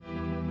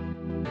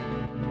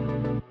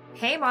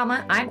Hey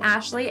mama, I'm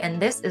Ashley and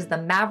this is the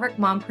Maverick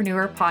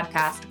Mompreneur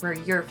podcast where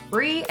you're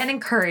free and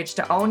encouraged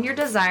to own your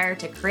desire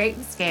to create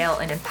and scale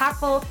an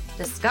impactful,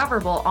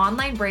 discoverable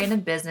online brand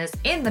and business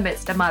in the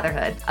midst of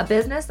motherhood. A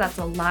business that's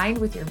aligned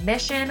with your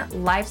mission,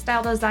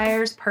 lifestyle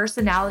desires,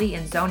 personality,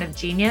 and zone of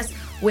genius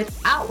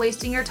without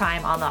wasting your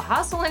time on the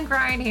hustle and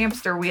grind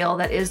hamster wheel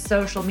that is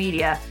social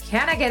media.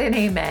 Can I get an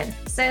amen?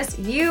 Sis,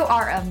 you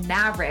are a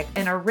maverick,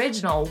 an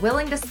original,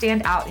 willing to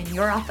stand out in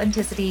your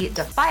authenticity,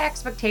 defy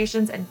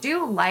expectations, and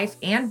do life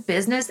and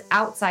business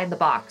outside the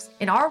box.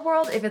 In our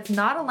world, if it's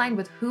not aligned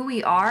with who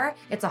we are,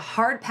 it's a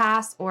hard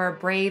pass or a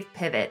brave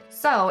pivot.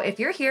 So if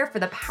you're here for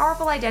the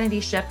powerful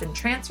identity shift and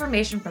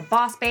transformation from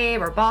boss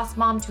babe or boss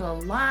mom to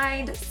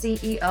aligned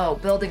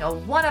CEO, building a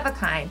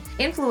one-of-a-kind,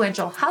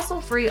 influential,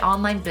 hustle-free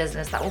online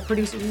business that will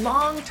produce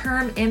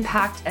long-term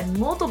impact and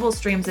multiple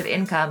streams of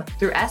income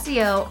through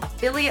SEO,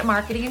 affiliate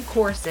marketing, and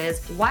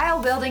courses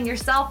while building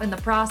yourself in the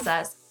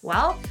process,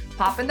 well,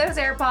 pop in those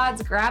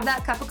AirPods, grab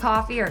that cup of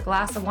coffee or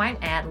glass of wine,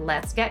 and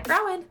let's get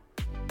growing.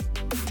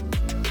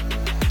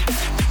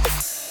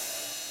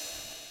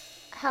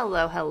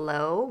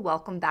 Hello.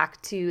 Welcome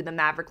back to the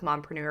Maverick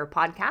Mompreneur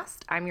podcast.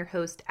 I'm your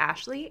host,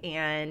 Ashley,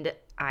 and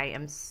I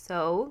am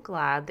so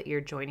glad that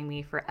you're joining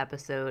me for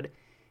episode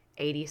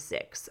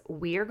 86.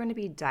 We are going to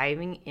be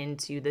diving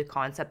into the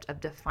concept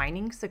of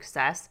defining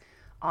success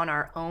on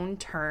our own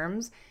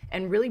terms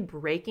and really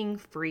breaking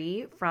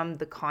free from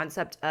the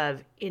concept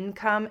of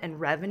income and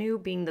revenue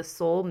being the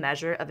sole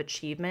measure of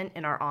achievement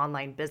in our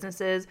online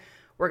businesses.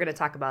 We're going to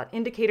talk about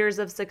indicators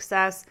of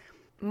success,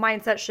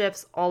 mindset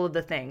shifts, all of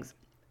the things.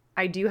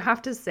 I do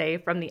have to say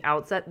from the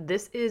outset,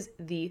 this is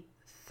the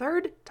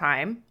third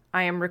time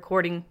I am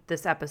recording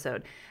this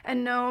episode.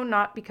 And no,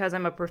 not because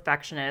I'm a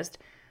perfectionist.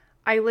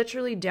 I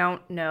literally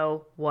don't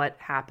know what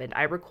happened.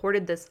 I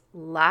recorded this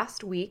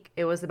last week.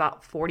 It was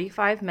about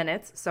 45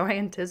 minutes, so I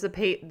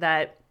anticipate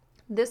that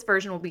this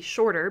version will be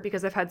shorter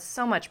because I've had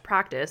so much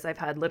practice. I've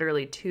had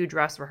literally 2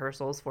 dress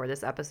rehearsals for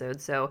this episode.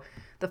 So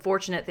the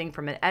fortunate thing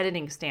from an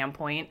editing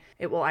standpoint,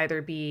 it will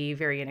either be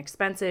very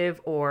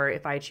inexpensive or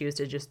if I choose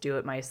to just do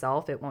it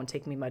myself, it won't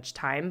take me much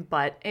time.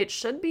 But it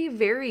should be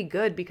very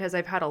good because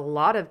I've had a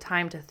lot of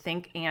time to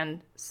think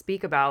and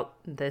speak about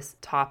this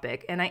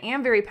topic. And I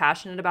am very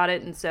passionate about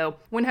it. And so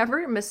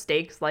whenever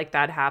mistakes like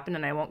that happen,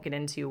 and I won't get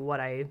into what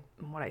I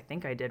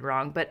think I did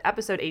wrong, but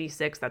episode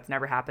 86, that's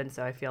never happened.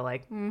 So I feel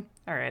like, all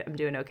right, I'm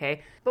doing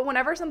okay. But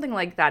whenever something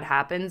like that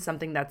happens,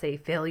 something that's a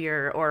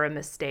failure or a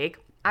mistake,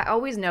 I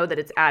always know that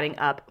it's adding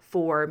up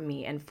for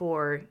me and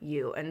for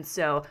you. And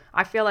so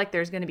I feel like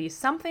there's going to be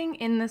something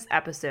in this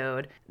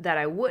episode that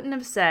I wouldn't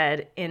have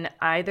said in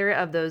either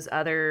of those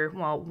other,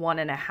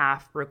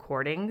 1.5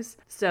 recordings.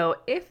 So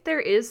if there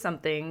is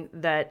something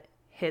that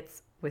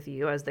hits with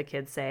you, as the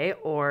kids say,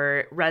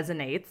 or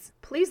resonates,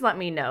 please let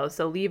me know.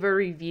 So leave a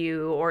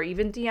review or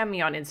even DM me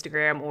on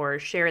Instagram or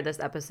share this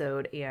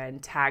episode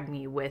and tag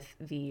me with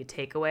the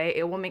takeaway.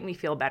 It will make me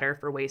feel better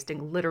for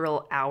wasting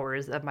literal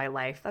hours of my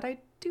life that I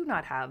do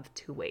not have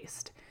to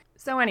waste.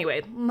 So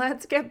anyway,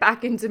 let's get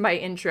back into my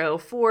intro.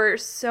 For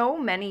so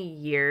many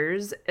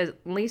years, at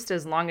least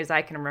as long as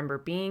I can remember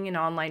being in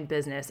online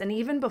business, and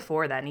even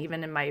before then,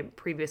 even in my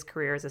previous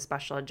career as a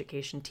special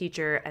education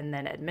teacher and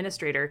then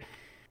administrator,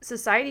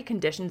 society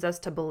conditions us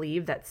to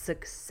believe that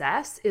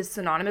success is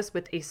synonymous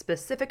with a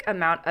specific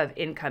amount of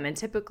income, and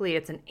typically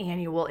it's an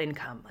annual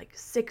income, like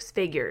 6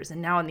 figures,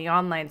 and now in the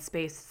online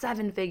space,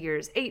 7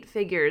 figures, 8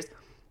 figures.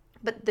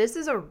 But this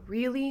is a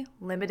really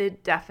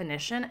limited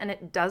definition, and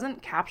it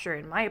doesn't capture,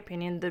 in my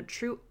opinion, the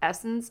true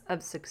essence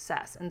of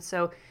success. And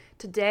so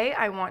today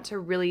I want to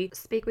really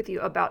speak with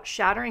you about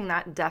shattering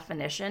that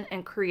definition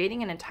and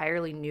creating an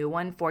entirely new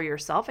one for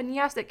yourself. And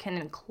yes, it can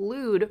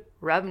include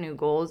revenue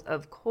goals,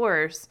 of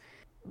course,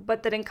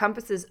 but that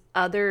encompasses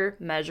other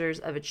measures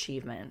of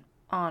achievement.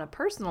 On a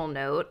personal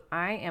note,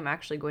 I am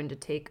actually going to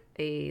take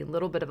a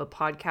little bit of a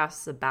podcast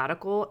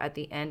sabbatical at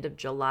the end of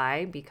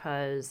July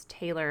because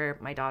Taylor,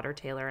 my daughter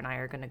Taylor, and I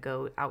are going to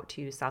go out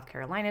to South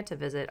Carolina to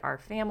visit our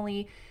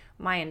family.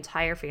 My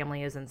entire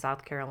family is in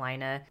South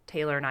Carolina.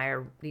 Taylor and I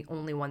are the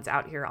only ones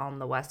out here on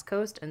the West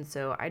Coast, and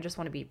so I just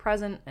want to be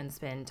present and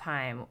spend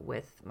time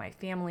with my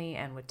family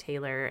and with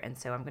Taylor, and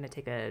so I'm going to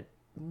take a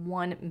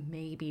 1,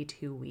 maybe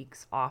 2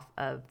 weeks off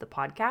of the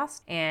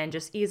podcast and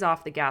just ease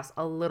off the gas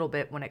a little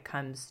bit when it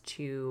comes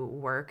to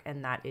work,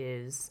 and that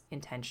is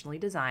intentionally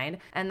designed.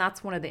 And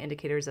that's one of the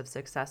indicators of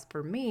success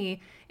for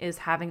me, is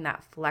having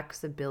that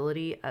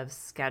flexibility of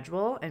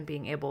schedule and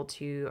being able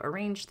to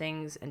arrange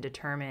things and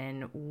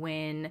determine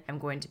when I'm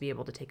going to be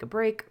able to take a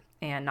break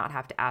and not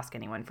have to ask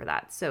anyone for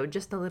that. So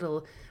just a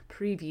little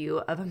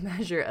preview of a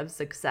measure of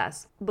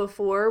success.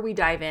 Before we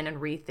dive in and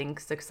rethink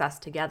success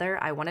together,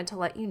 I wanted to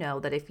let you know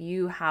that if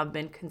you have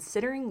been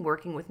considering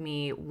working with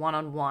me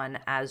one-on-one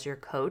as your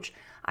coach,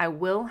 I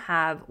will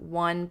have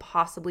 1,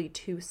 possibly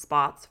 2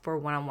 spots for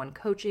one-on-one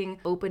coaching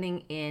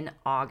opening in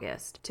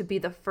August. To be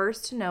the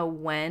first to know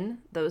when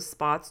those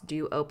spots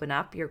do open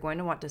up, you're going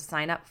to want to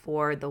sign up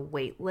for the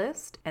wait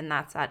list, and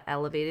that's at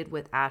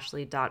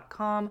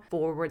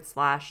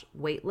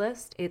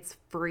elevatedwithashley.com/waitlist. It's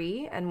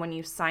free, and when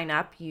you sign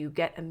up, you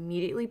get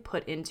immediately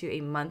put into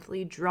a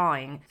monthly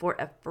drawing for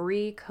a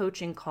free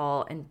coaching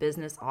call and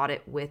business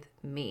audit with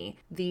me.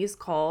 These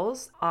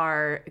calls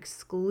are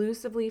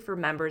exclusively for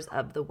members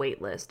of the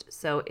waitlist.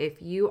 So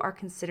if you are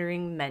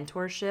considering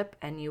mentorship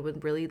and you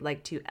would really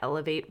like to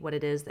elevate what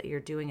it is that you're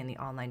doing in the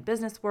online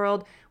business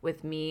world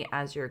with me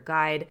as your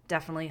guide,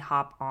 definitely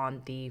hop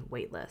on the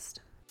waitlist.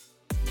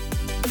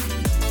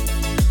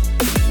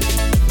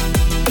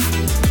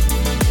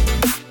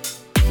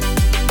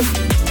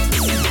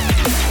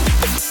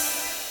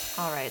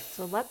 All right,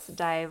 so let's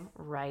dive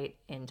right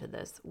into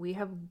this. We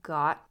have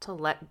got to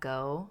let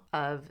go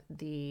of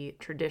the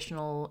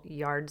traditional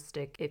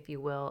yardstick, if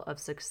you will, of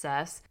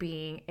success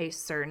being a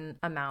certain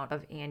amount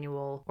of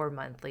annual or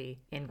monthly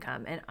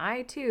income. And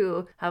I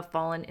too have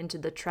fallen into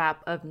the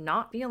trap of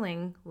not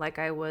feeling like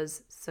I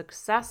was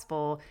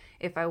successful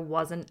if I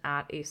wasn't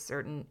at a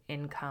certain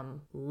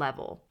income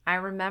level. I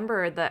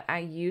remember that I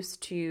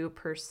used to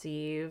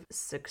perceive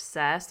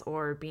success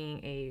or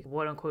being a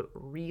quote unquote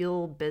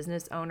real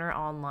business owner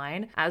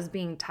online as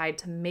being tied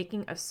to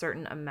making a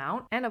certain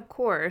amount. And of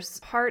course,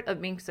 part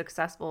of being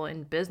successful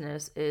in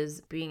business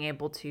is being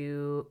able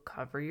to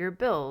cover your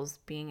bills,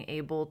 being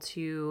able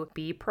to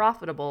be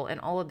profitable,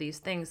 and all of these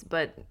things.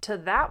 But to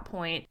that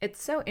point,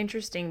 it's so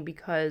interesting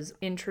because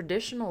in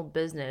traditional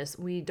business,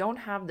 we don't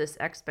have this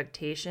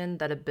expectation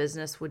that a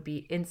business would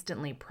be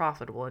instantly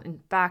profitable.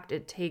 In fact,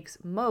 it takes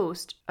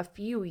most a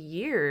few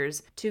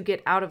years to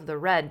get out of the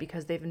red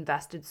because they've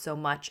invested so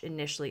much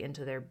initially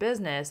into their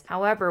business.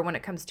 However, when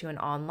it comes to an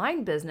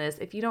online business,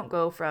 if you don't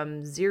go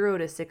from 0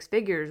 to 6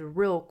 figures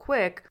real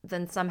quick,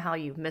 then somehow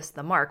you've missed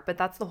the mark. But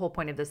that's the whole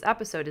point of this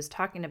episode, is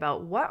talking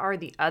about what are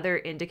the other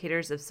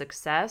indicators of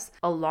success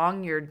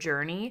along your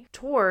journey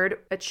toward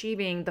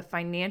achieving the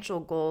financial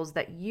goals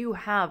that you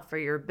have for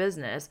your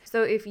business.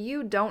 So if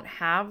you don't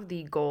have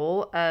the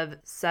goal of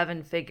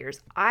 7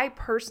 figures, I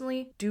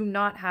personally do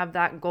not have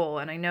that goal.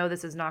 And I know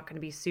this is not going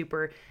to be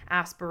super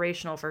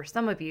aspirational for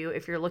some of you.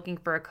 If you're looking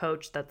for a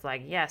coach that's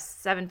like, yes,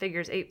 7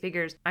 figures, 8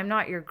 figures, I'm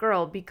not your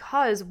girl,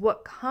 because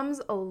what comes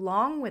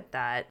along with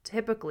that,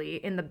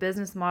 typically in the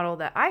business model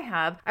that I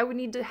have, I would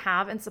need to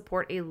have and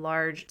support a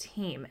large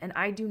team. And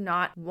I do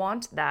not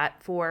want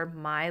that for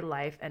my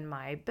life and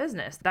my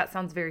business. That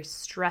sounds very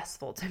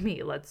stressful to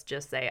me, let's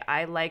just say.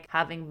 I like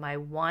having my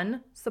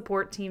one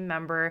support team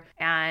member,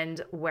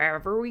 and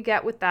wherever we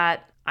get with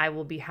that, I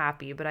will be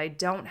happy. But I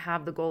don't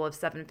have the goal of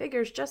 7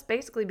 figures just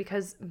basically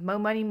because mo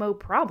money, mo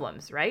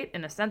problems, right?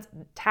 In a sense,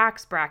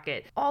 tax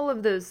bracket, all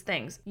of those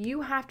things.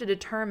 You have to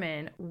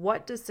determine,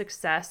 what does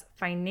success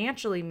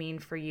financially mean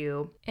for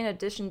you, in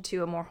addition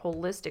to a more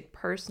holistic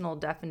personal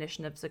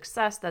definition of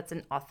success that's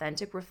an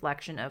authentic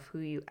reflection of who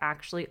you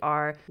actually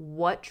are,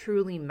 what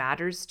truly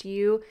matters to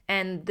you.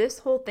 And this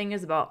whole thing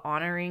is about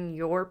honoring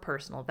your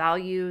personal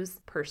values,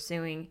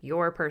 pursuing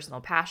your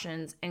personal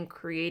passions, and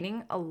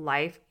creating a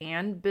life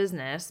and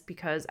business,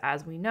 because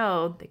as we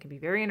know, they can be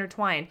very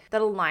intertwined,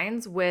 that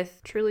aligns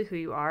with truly who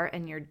you are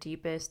and your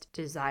deepest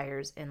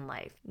desires in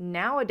life.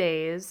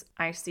 Nowadays,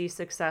 I see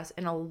success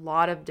in a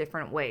lot of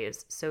different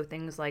ways. So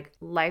things like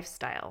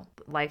lifestyle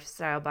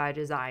by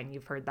design.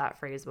 You've heard that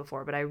phrase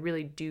before, but I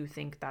really do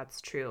think that's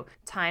true.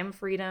 Time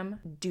freedom,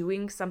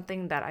 doing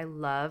something that I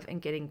love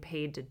and getting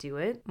paid to do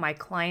it, my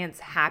clients'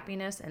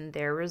 happiness and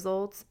their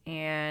results,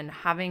 and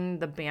having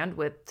the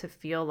bandwidth to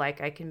feel like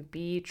I can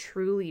be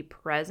truly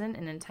present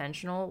and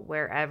intentional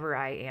wherever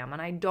I am.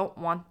 And I don't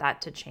want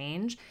that to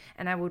change.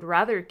 And I would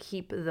rather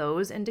keep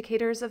those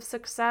indicators of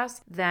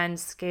success than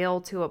scale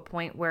to a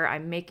point where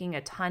I'm making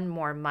a ton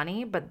more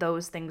money, but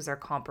those things are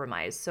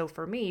compromised. So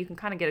for me, you can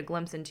kind of get a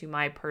glimpse into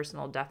my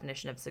personal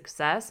definition of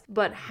success.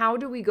 But how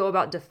do we go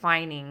about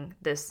defining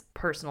this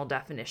personal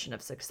definition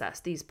of success,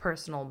 these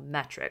personal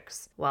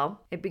metrics?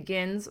 Well, it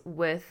begins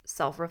with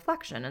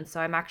self-reflection. And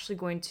so I'm actually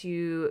going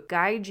to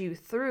guide you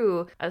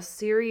through a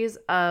series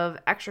of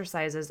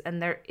exercises,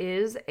 and there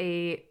is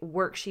a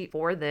worksheet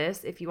for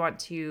this. If you want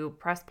to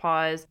press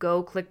pause,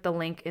 go click the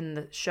link in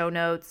the show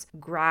notes,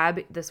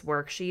 grab this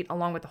worksheet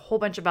along with a whole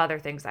bunch of other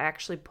things. I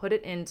actually put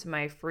it into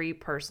my free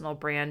personal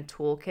brand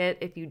toolkit.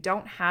 If you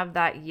don't have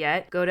that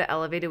yet, go to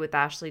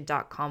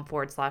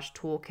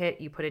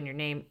elevatedwithashley.com/toolkit. You put in your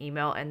name,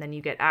 email, and then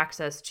you get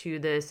access to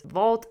this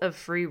vault of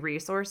free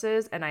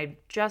resources. And I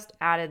just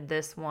added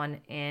this one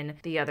in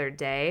the other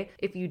day.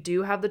 If you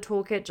do have the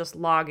toolkit, just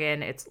log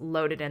in. It's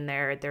loaded in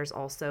there. There's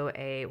also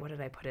what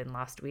did I put in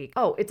last week?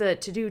 Oh, it's a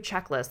to-do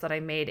checklist that I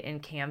made in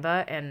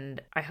Canva,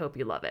 and I hope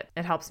you love it.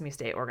 It helps me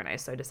stay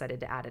organized, so I decided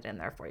to add it in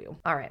there for you.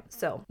 All right,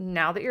 so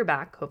now that you're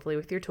back, hopefully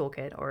with your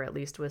toolkit, or at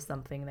least with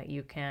something that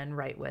you can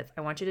write with,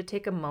 I want you to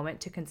take a moment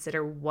to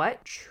consider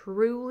what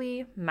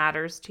truly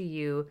matters to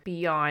you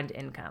beyond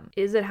income.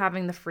 Is it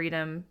having the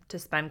freedom to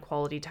spend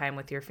quality time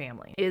with your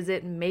family? Is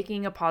it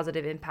making a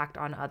positive impact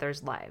on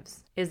others'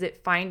 lives? Is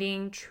it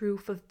finding true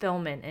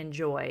fulfillment and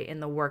joy in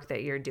the work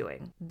that you're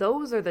doing?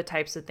 Those are the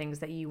types of things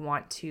that you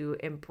want to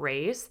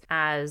embrace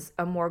as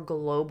a more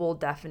global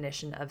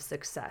definition of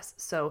success.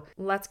 So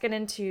let's get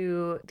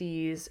into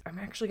these. I'm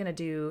actually going to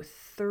do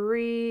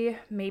 3,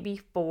 maybe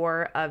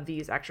 4 of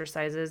these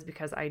exercises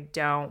because I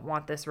don't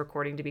want this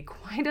recording to be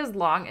quite as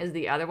long as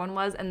the other one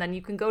was. And then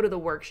you can go to the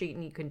worksheet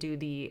and you can do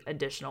the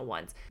additional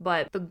ones.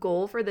 But the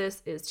goal for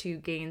this is to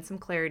gain some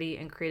clarity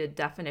and create a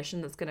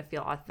definition that's going to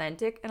feel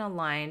authentic and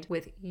aligned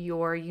with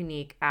your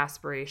unique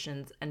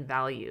aspirations and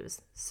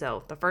values.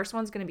 So the first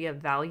one's going to be a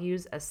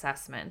values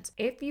assessment.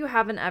 If you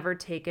haven't ever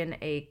taken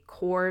a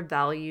core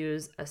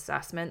values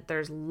assessment,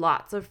 there's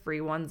lots of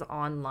free ones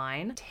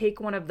online. Take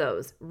one of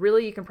those.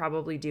 Really, you can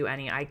probably do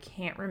any. I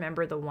can't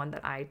remember the one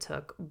that I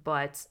took,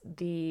 but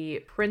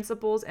the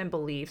principles and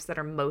beliefs that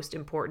are most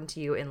important to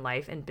you in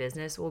life and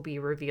business will be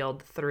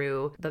revealed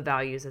through the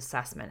values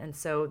assessment. And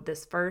so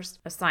this first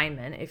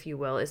assignment, if you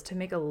will, is to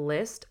make a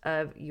list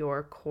of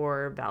your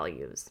core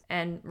values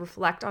and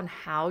reflect on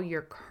how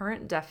your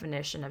current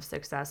definition of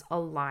success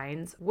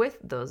aligns with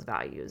those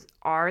values.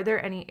 Are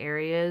there any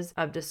areas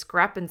of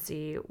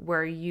discrepancy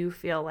where you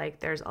feel like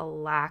there's a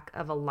lack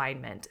of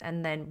alignment?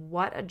 And then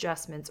what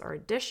adjustments or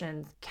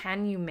additions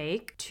can you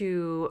make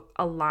to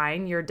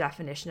align your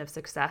definition of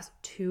success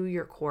to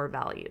your core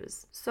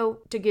values? So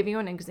to give you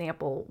an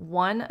example,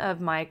 one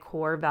of my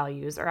core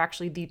values, are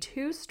actually the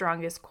 2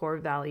 strongest core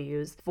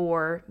values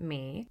for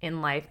me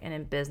in life and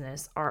in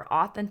business, are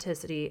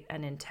authenticity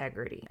and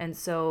integrity. And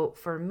so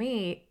for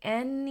me,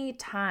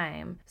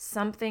 anytime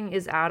something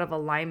is out of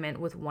alignment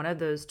with one of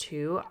those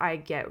 2, I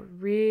get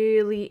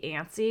really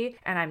antsy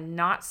and I'm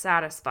not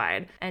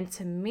satisfied. And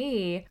to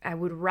me, I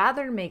would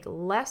rather make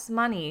less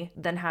money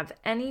than have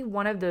any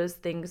one of those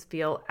things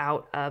feel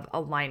out of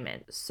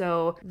alignment.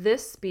 So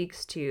this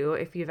speaks to,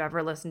 if you've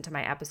ever listened to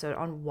my episode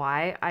on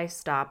why I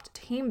stopped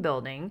team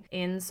building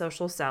in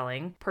social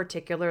selling,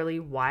 particularly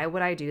why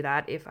would I do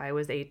that if I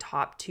was a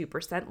top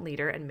 2%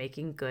 leader and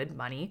making good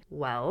money?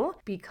 Well,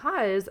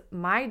 because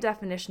my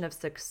definition of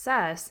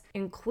success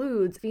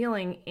includes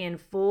feeling in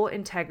full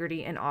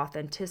integrity and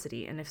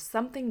authenticity. And if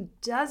something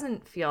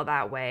doesn't feel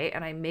that way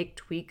and I make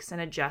tweaks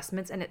and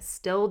adjustments and it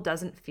still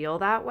doesn't feel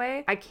that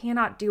way, I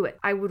cannot do it.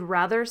 I would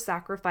rather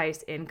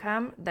sacrifice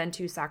income than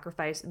to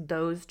sacrifice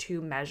those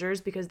 2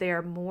 measures because they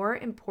are more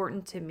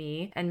important to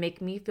me and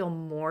make me feel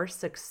more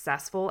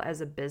successful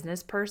as a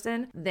business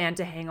person than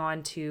to hang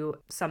on to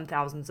some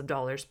thousands of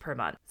dollars per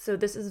month. So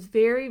this is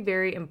very,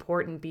 very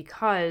important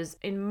because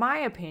in my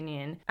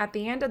opinion, at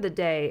the end of the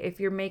day, if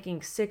you're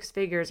making 6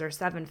 figures or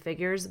 7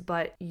 figures,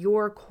 but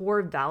your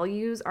core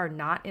values are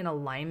not in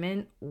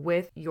alignment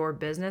with your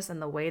business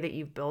and the way that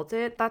you've built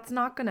it, that's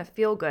not going to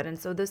feel good. And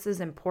so this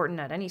is important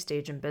at any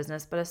stage in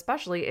business, but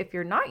especially if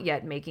you're not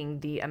yet making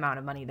the amount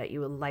of money that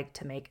you would like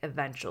to make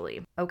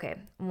eventually. Okay,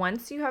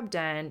 once you have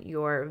done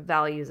your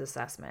values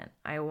assessment,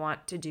 I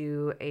want to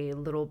do a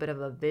little bit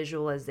of a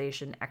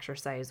visualization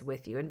exercise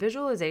with you. And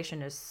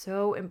visualization is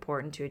so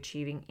important to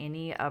achieving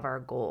any of our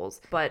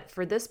goals. But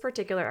for this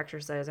particular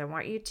exercise, I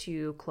want you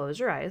to close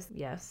your eyes.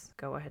 Yes,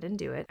 go ahead and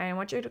do it. And I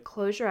want you to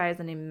close your eyes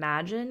and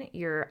imagine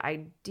your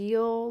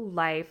ideal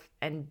life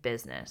and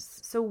business.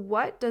 So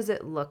what does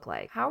it look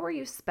like? How are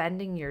you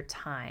spending your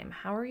time?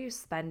 How are you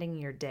spending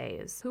your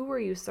days? Who are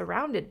you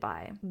surrounded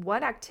by?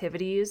 What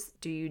activities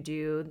do you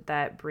do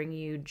that bring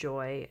you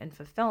joy and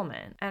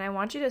fulfillment? And I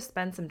want you to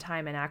spend some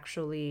time and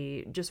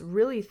actually just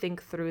really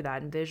think through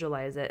that and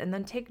visualize it, and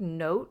then take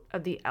note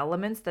of the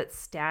elements that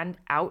stand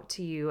out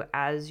to you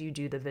as you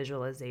do the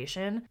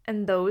visualization.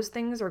 And those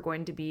things are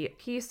going to be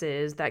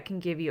pieces that can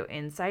give you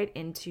insight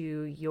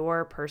into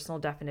your personal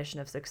definition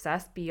of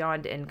success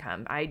beyond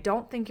income. I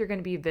don't think you're going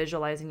to be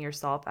visualizing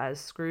yourself as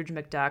Scrooge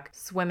McDuck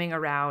swimming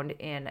around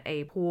in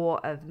a pool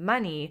of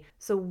money.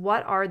 So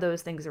what are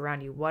those things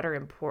around you? What are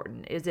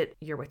important? Is it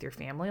you're with your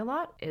family a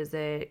lot? Is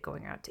it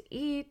going out to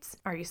eat?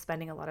 Are you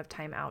spending a lot of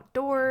time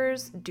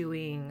outdoors,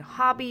 doing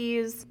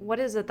hobbies? What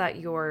is it that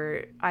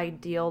your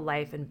ideal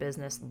life and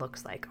business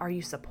looks like? Are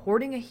you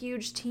supporting a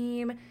huge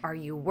team? Are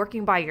you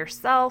working by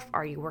yourself?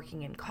 Are you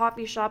working in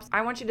coffee shops?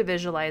 I want you to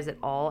visualize it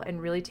all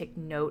and really take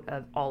note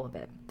of all of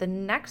it. The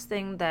next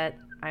thing that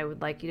I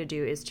would like you to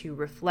do is to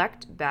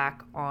reflect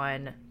back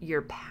on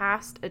your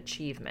past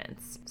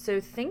achievements. So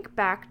think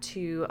back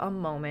to a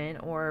moment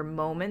or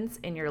moments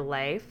in your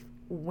life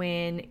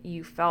when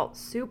you felt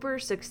super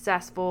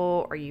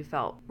successful, or you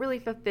felt really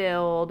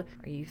fulfilled,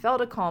 or you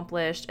felt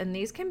accomplished. And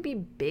these can be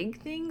big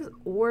things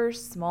or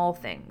small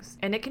things.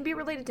 And it can be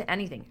related to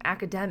anything: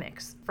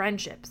 academics,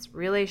 friendships,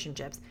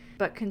 relationships.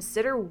 But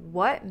consider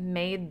what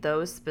made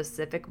those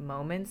specific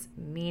moments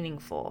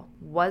meaningful.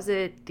 Was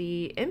it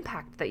the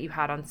impact that you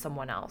had on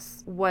someone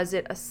else? Was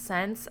it a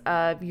sense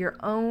of your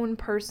own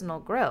personal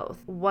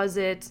growth? Was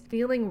it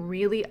feeling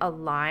really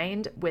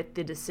aligned with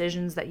the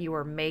decisions that you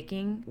were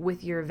making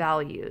with your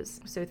values?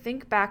 So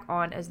think back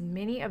on as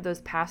many of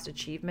those past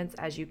achievements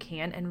as you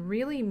can, and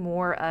really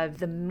more of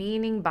the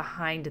meaning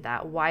behind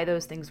that, why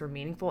those things were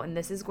meaningful. And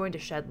this is going to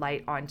shed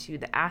light onto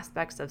the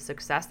aspects of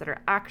success that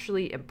are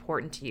actually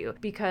important to you,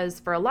 because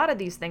for a lot of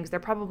these things,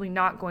 they're probably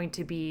not going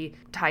to be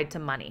tied to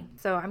money.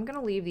 So I'm going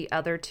to leave the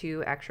other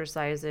 2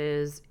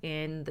 exercises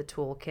in the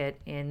toolkit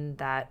in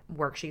that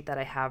worksheet that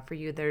I have for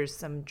you. There's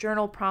some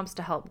journal prompts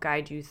to help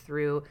guide you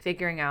through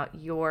figuring out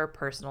your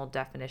personal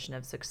definition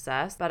of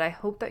success. But I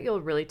hope that you'll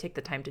really take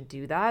the time to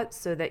do that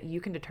so that you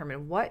can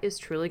determine what is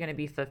truly going to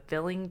be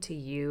fulfilling to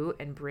you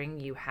and bring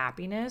you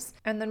happiness.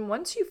 And then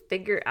once you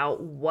figure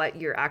out what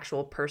your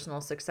actual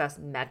personal success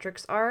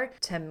metrics are,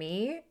 to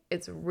me,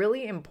 it's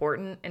really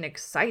important and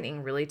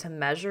exciting, really, to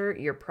measure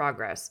your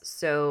progress.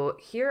 So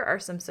here are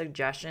some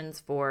suggestions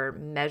for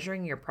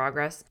measuring your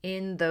progress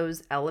in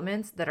those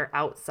elements that are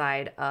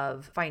outside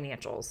of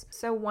financials.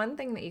 So one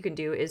thing that you can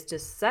do is to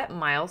set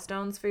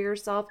milestones for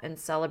yourself and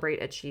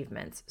celebrate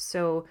achievements.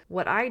 So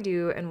what I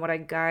do, and what I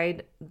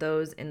guide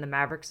those in the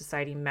Maverick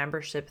Society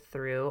membership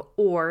through,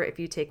 or if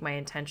you take my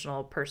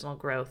intentional personal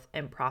growth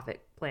and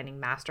profit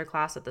planning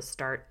masterclass at the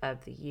start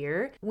of the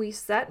year, we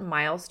set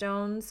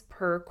milestones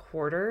per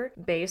quarter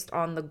based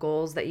on the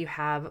goals that you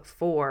have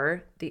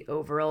for the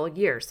overall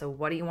year. So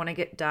what do you want to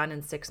get done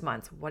in 6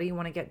 months? What do you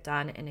want to get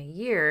done in a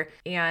year?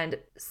 And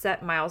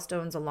set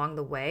milestones along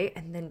the way.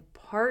 And then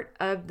part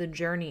of the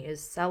journey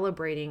is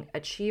celebrating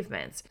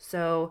achievements.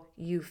 So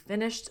you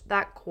finished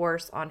that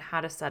course on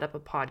how to set up a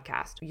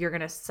podcast. You're going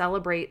to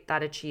celebrate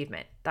that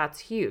achievement. That's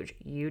huge.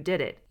 You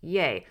did it.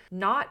 Yay.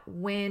 Not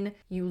when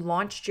you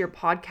launched your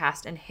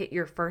podcast and hit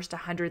your first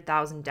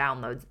 100,000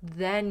 downloads.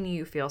 Then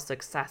you feel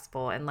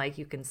successful and like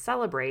you can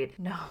celebrate.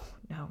 No.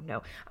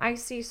 I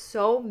see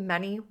so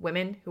many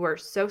women who are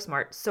so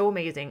smart, so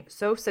amazing,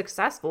 so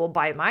successful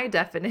by my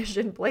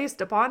definition placed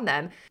upon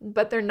them,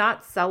 but they're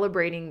not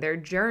celebrating their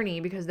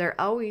journey because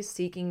they're always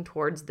seeking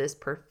towards this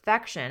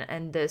perfection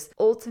and this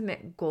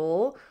ultimate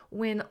goal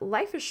when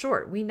life is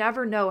short. We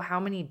never know how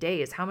many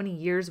days, how many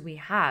years we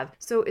have.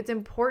 So it's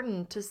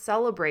important to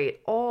celebrate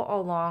all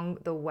along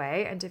the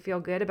way and to feel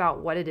good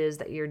about what it is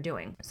that you're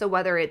doing. So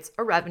whether it's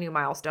a revenue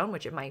milestone,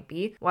 which it might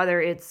be, whether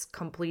it's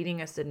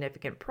completing a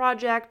significant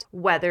project,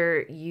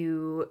 whether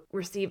you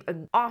receive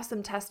an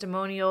awesome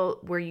testimonial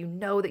where you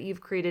know that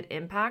you've created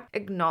impact,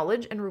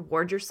 acknowledge and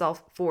reward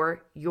yourself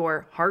for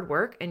your hard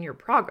work and your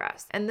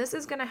progress. And this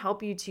is going to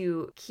help you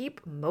to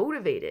keep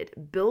motivated,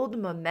 build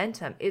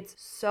momentum. It's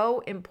so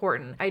important.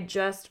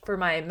 For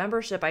my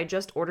membership, I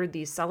just ordered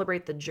these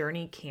Celebrate the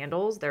Journey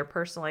candles. They're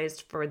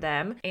personalized for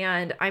them.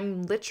 And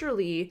I'm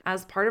literally,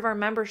 as part of our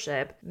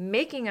membership,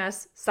 making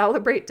us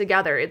celebrate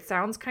together. It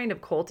sounds kind of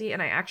culty,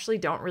 and I actually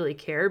don't really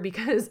care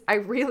because I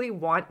really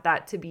want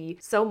that to be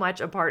so much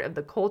a part of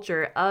the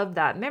culture of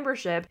that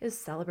membership, is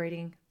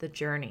celebrating the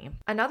journey.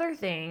 Another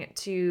thing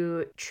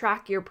to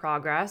track your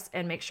progress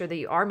and make sure that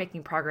you are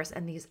making progress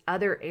in these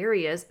other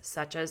areas,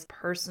 such as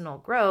personal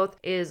growth,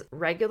 is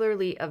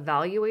regularly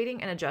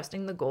evaluating and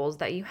adjusting the goals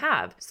that you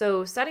have.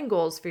 So setting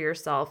goals for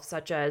yourself,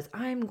 such as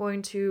I'm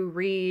going to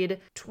read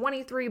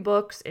 23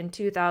 books in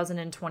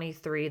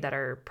 2023 that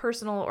are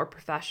personal or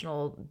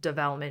professional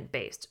development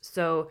based.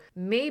 So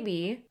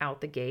maybe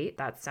out the gate,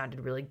 that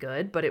sounded really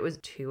good, but it was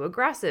too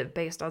aggressive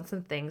based on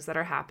some things that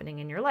are happening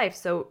in your life.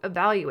 So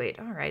evaluate,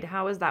 all right,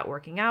 how is that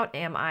working out?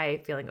 Am I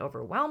feeling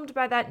overwhelmed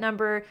by that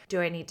number? Do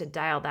I need to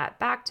dial that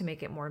back to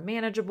make it more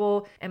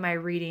manageable? Am I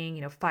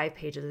reading, 5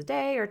 pages a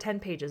day or 10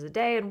 pages a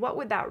day? And what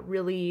would that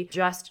really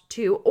adjust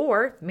to?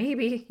 Or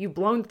maybe you've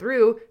blown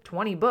through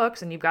 20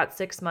 books and you've got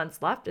 6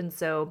 months left. And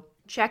so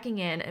checking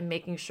in and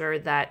making sure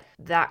that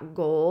that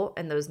goal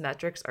and those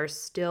metrics are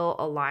still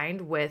aligned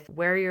with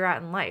where you're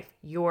at in life,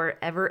 your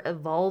ever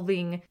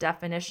evolving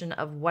definition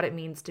of what it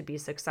means to be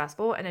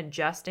successful, and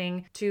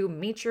adjusting to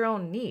meet your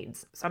own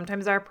needs.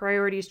 Sometimes our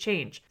priorities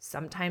change.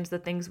 Sometimes the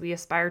things we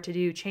aspire to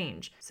do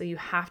change. So you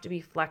have to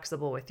be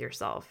flexible with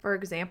yourself. For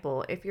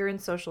example, if you're in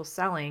social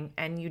selling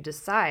and you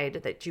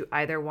decide that you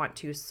either want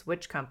to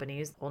switch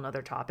companies, whole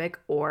nother topic,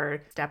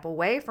 or step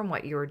away from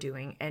what you're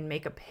doing and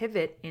make a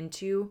pivot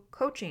into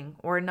coaching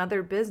or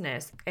another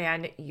business,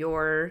 and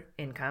your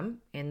income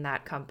in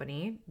that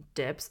company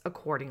dips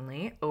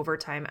accordingly over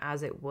time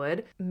as it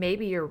would,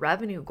 maybe your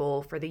revenue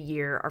goal for the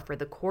year or for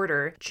the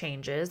quarter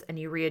changes and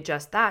you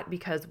readjust that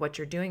because what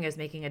you're doing is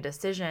making a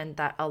decision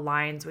that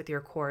aligns with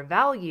your core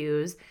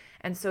values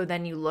And so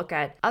then you look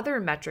at other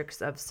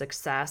metrics of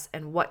success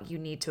and what you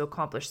need to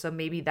accomplish. So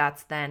maybe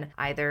that's then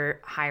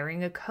either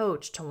hiring a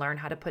coach to learn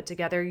how to put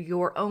together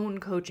your own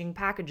coaching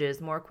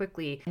packages more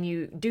quickly. And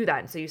you do that.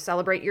 And so you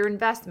celebrate your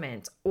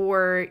investment,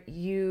 or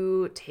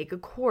you take a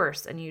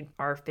course and you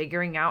are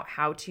figuring out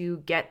how to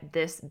get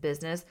this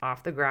business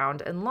off the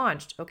ground and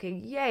launched. Okay,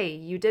 yay,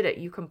 you did it.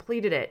 You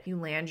completed it. You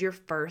land your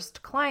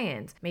first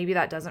client. Maybe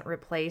that doesn't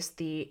replace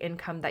the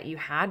income that you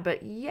had,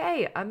 but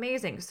yay,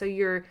 amazing. So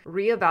you're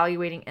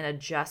reevaluating and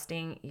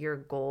adjusting your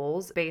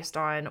goals based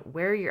on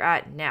where you're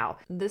at now.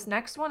 This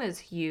next one is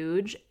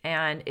huge,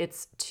 and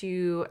it's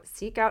to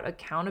seek out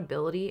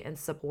accountability and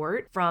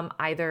support from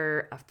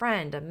either a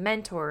friend, a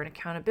mentor, an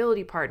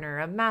accountability partner,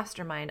 a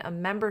mastermind, a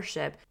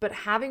membership, but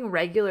having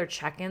regular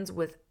check-ins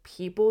with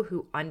people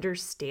who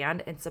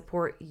understand and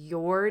support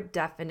your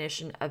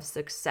definition of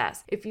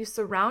success. If you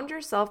surround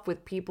yourself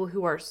with people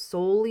who are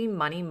solely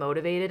money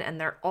motivated and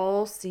they're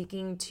all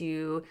seeking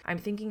to, I'm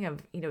thinking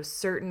of,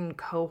 certain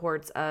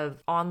cohorts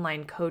of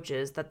online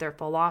coaches that their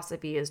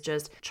philosophy is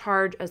just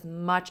charge as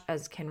much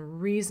as can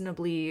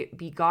reasonably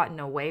be gotten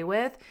away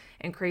with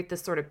and create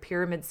this sort of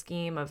pyramid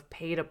scheme of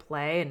pay to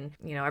play. And,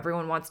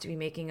 everyone wants to be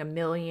making $1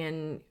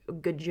 million,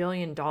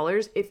 gajillion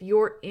dollars. If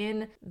you're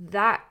in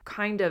that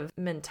kind of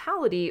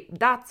mentality,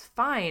 that's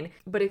fine.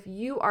 But if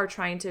you are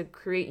trying to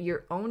create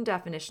your own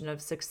definition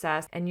of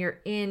success and you're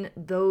in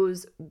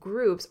those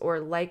groups or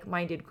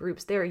like-minded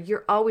groups there,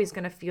 you're always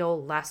going to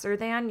feel lesser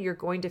than. You're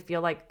going to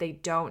feel like they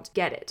don't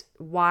get it,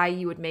 why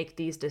you would make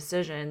these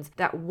decisions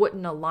that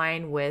wouldn't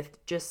align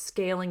with just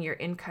scaling your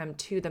income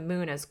to the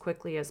moon as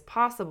quickly as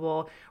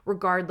possible,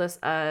 regardless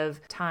of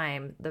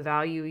time, the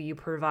value you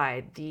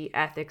provide, the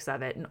ethics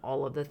of it, and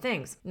all of the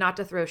things. Not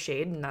to throw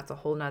shade, and that's a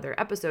whole nother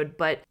episode,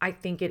 but I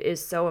think it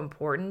is so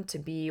important to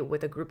be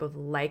with a group of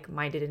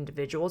like-minded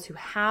individuals who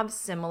have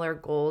similar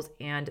goals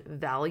and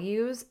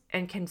values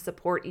and can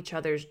support each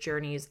other's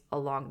journeys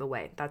along the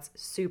way. That's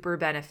super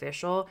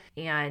beneficial.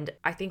 And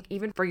I think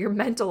even for your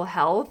mental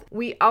health,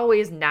 we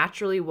always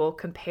naturally will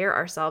compare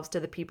ourselves to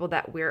the people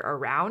that we're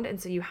around.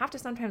 And so you have to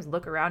sometimes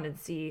look around and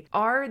see,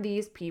 are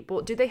these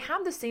people, do they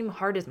have the same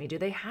heart as me? Do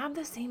they have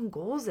the same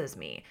goals as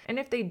me? And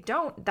if they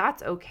don't,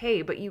 that's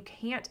okay, but you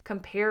can't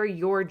compare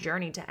your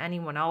journey to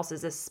anyone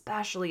else's,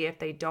 especially if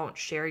they don't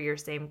share your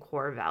same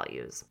core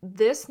values.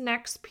 This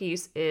next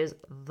piece is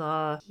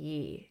the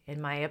key,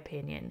 in my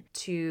opinion,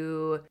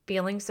 to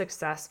feeling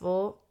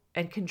successful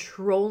and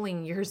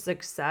controlling your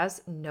success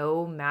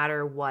no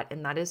matter what.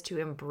 And that is to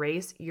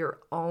embrace your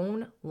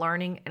own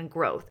learning and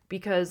growth.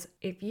 Because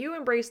if you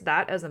embrace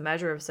that as a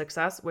measure of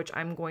success, which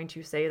I'm going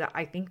to say that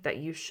I think that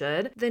you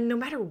should, then no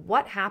matter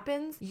what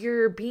happens,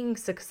 you're being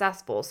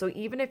successful. So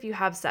even if you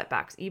have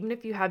setbacks, even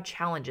if you have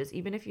challenges,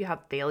 even if you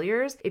have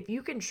failures, if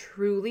you can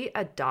truly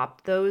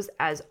adopt those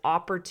as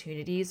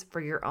opportunities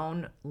for your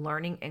own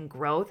learning and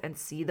growth and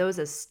see those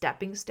as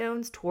stepping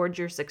stones towards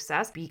your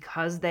success,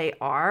 because they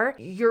are,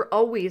 you're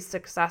always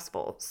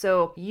successful.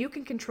 So you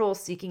can control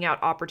seeking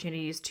out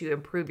opportunities to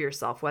improve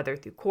yourself, whether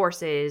through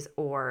courses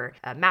or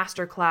a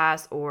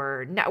masterclass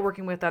or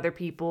networking with other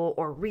people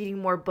or reading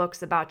more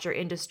books about your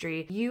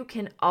industry. You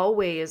can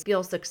always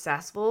feel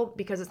successful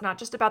because it's not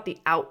just about the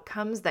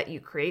outcomes that you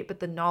create, but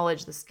the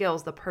knowledge, the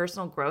skills, the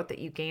personal growth that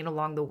you gain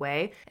along the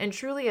way. And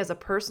truly, as a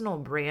personal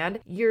brand,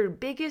 your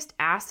biggest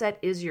asset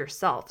is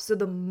yourself. So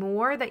the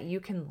more that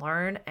you can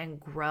learn and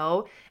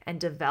grow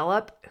and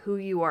develop who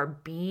you are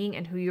being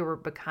and who you are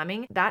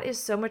becoming, that is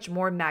so much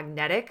more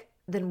magnetic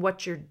than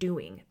what you're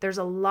doing. There's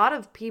a lot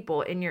of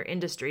people in your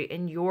industry,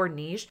 in your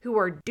niche, who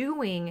are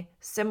doing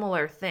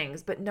similar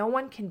things, but no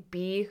one can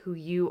be who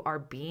you are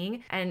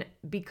being and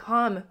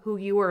become who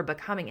you are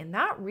becoming. And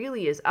that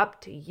really is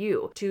up to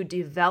you to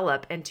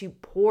develop and to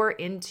pour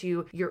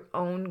into your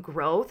own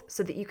growth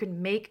so that you can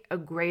make a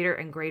greater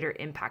and greater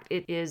impact.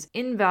 It is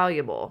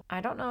invaluable. I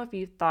don't know if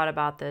you thought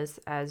about this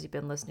as you've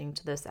been listening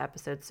to this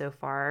episode so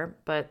far,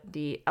 but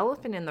the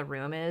elephant in the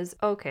room is,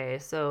 okay,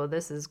 so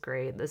this is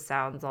great. This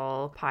sounds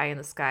all pie in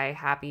the sky,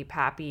 happy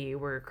pappy.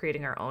 We're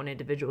creating our own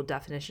individual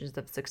definitions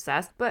of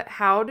success. But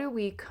how do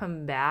we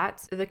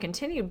combat the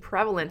continued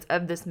prevalence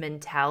of this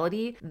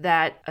mentality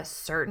that a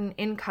certain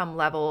income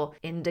level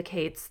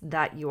indicates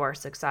that you are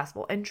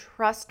successful? And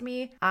trust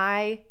me,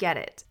 I get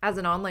it. As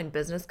an online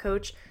business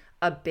coach,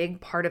 a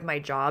big part of my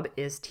job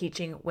is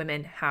teaching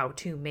women how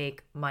to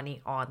make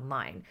money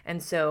online.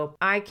 And so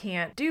I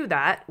can't do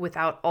that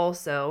without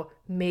also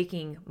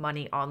making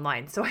money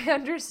online. So I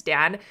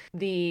understand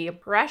the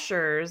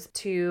pressures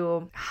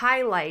to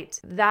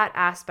highlight that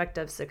aspect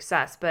of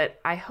success,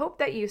 but I hope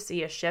that you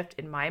see a shift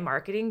in my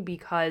marketing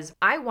because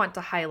I want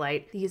to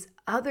highlight these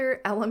other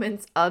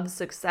elements of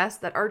success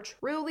that are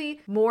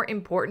truly more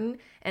important.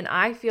 And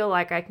I feel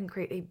like I can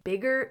create a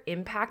bigger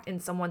impact in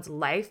someone's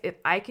life if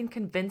I can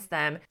convince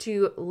them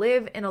to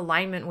live in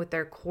alignment with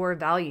their core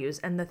values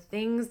and the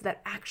things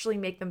that actually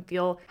make them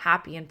feel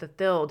happy and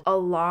fulfilled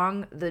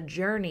along the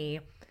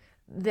journey,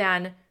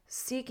 than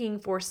seeking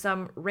for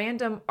some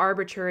random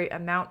arbitrary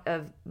amount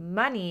of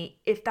money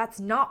if that's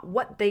not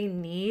what they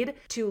need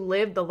to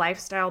live the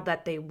lifestyle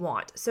that they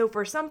want. So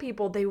for some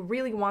people, they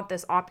really want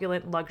this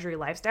opulent luxury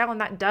lifestyle,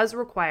 and that does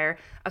require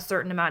a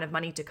certain amount of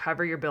money to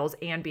cover your bills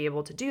and be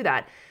able to do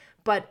that.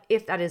 But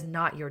if that is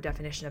not your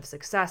definition of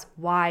success,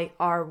 why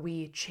are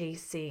we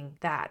chasing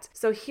that?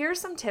 So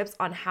here's some tips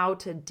on how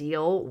to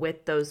deal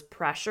with those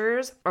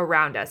pressures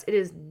around us. It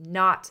is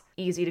not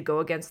easy to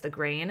go against the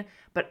grain,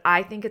 but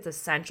I think it's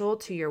essential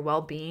to your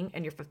well-being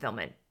and your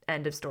fulfillment.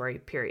 End of story,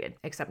 period.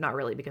 Except not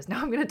really, because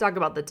now I'm going to talk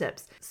about the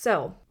tips.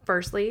 So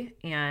firstly,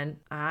 and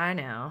I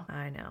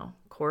know,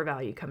 core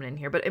value coming in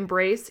here, but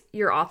embrace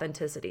your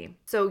authenticity.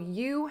 So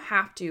you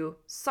have to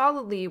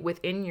solidly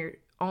within your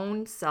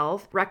own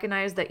self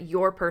recognize that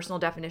your personal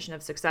definition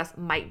of success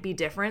might be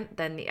different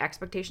than the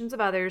expectations of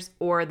others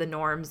or the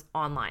norms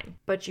online.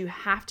 But you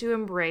have to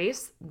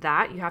embrace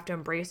that. You have to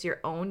embrace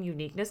your own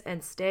uniqueness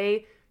and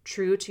stay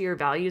true to your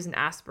values and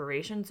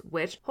aspirations,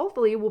 which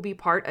hopefully will be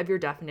part of your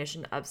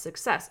definition of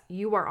success.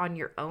 You are on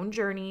your own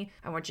journey.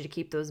 I want you to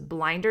keep those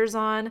blinders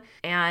on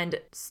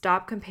and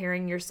stop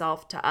comparing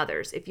yourself to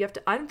others. If you have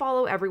to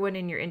unfollow everyone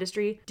in your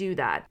industry, do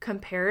that.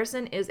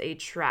 Comparison is a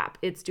trap.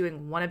 It's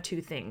doing one of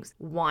two things.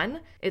 One,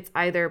 it's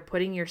either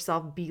putting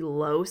yourself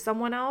below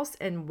someone else,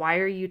 and why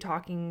are you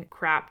talking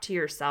crap to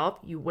yourself?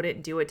 You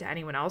wouldn't do it to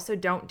anyone else, so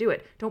don't do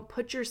it. Don't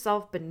put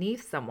yourself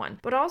beneath someone.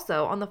 But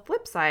also on the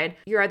flip side,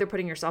 you're either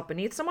putting yourself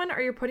beneath someone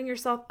or you're putting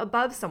yourself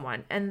above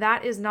someone. And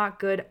that is not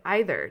good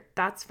either.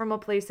 That's from a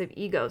place of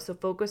ego. So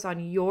focus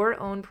on your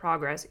own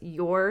progress,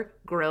 your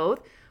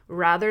growth,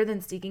 rather than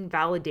seeking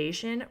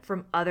validation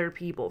from other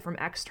people, from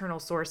external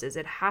sources.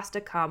 It has to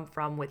come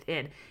from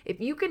within. If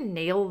you can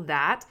nail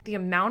that, the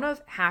amount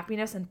of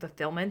happiness and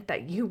fulfillment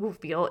that you will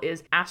feel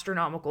is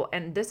astronomical.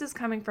 And this is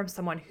coming from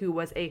someone who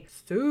was a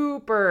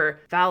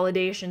super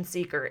validation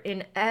seeker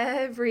in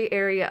every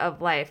area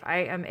of life. I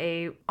am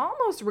a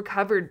almost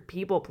recovered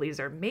people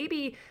pleaser,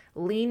 maybe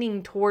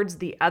leaning towards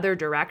the other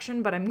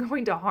direction, but I'm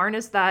going to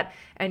harness that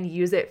and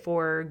use it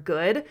for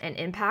good and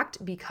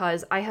impact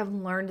because I have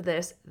learned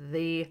this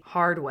the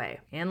hard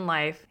way in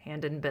life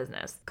and in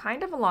business.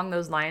 Kind of along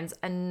those lines,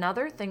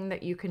 another thing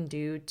that you can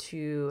do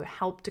to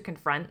help to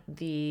confront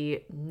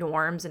the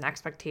norms and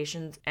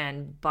expectations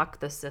and buck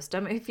the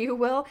system, if you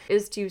will,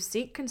 is to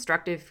seek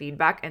constructive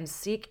feedback and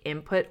seek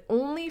input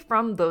only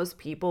from those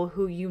people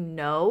who you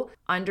know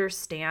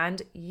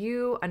understand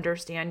you,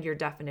 understand your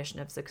definition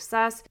of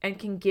success, and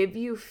can give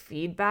you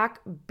feedback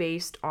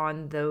based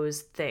on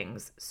those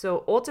things.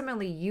 So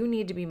ultimately, you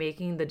need to be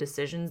making the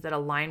decisions that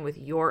align with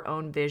your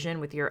own vision,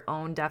 with your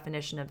own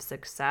definition of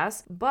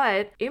success.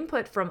 But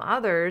input from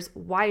others,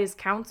 wise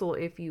counsel,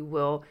 if you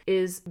will,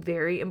 is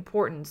very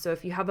important. So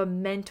if you have a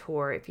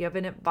mentor, if you have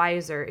an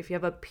advisor, if you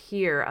have a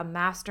peer, a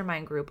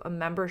mastermind group, a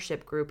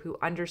membership group who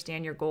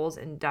understand your goals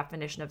and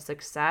definition of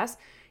success,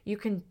 you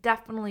can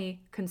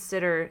definitely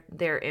consider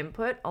their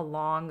input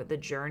along the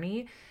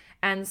journey.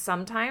 And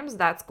sometimes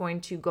that's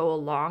going to go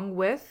along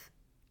with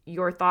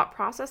your thought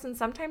process. And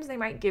sometimes they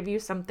might give you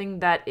something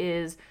that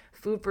is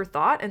food for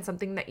thought and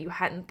something that you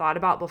hadn't thought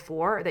about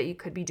before or that you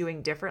could be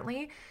doing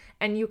differently.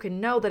 And you can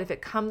know that if it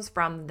comes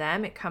from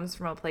them, it comes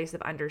from a place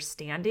of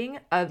understanding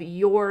of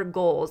your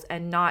goals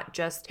and not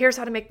just, here's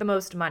how to make the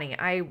most money.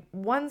 I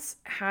once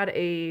had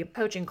a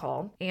coaching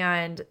call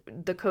and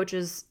the coach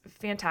is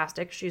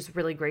fantastic. She's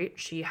really great.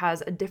 She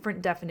has a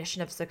different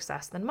definition of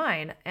success than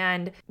mine.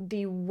 And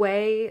the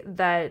way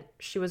that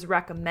she was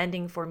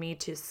recommending for me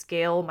to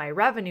scale my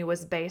revenue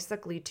was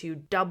basically to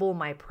double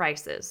my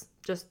prices.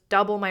 Just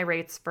double my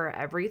rates for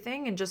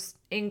everything and just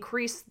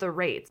increase the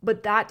rates.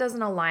 But that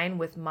doesn't align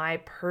with my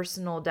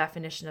personal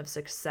definition of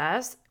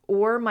success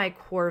or my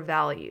core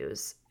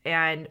values,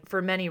 and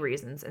for many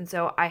reasons. And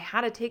so I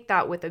had to take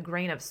that with a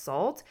grain of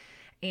salt.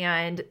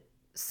 And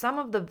some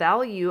of the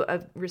value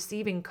of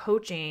receiving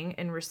coaching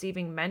and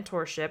receiving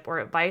mentorship or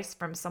advice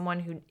from someone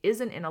who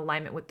isn't in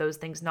alignment with those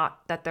things,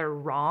 not that they're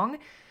wrong,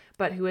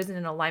 but who isn't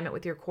in alignment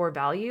with your core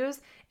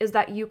values, is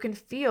that you can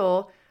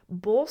feel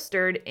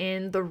bolstered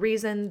in the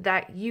reason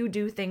that you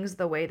do things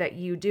the way that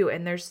you do.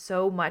 And there's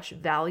so much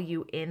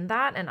value in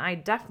that. And I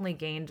definitely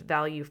gained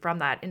value from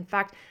that. In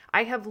fact,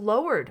 I have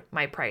lowered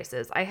my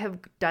prices. I have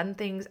done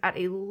things at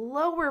a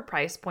lower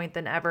price point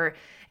than ever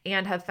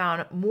and have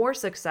found more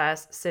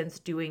success since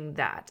doing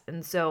that.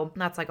 And so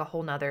that's like a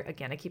whole nother,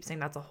 again, I keep saying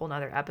that's a whole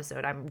nother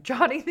episode. I'm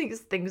jotting these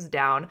things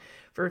down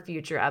for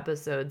future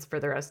episodes for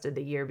the rest of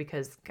the year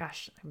because,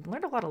 gosh, I've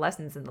learned a lot of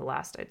lessons in the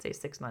last, I'd say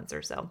 6 months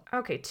or so.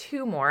 Okay,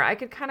 2 more. I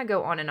could kind of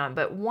go on and on,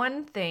 but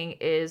one thing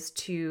is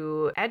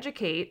to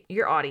educate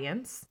your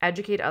audience,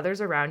 educate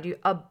others around you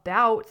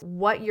about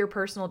what your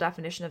personal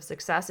definition of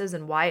success is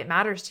and why it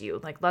matters to you.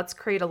 Like, let's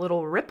create a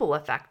little ripple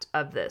effect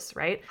of this,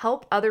 right?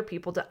 Help other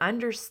people to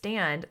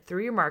understand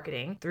through your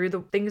marketing, through the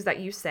things that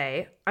you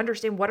say,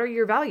 understand what are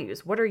your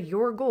values, what are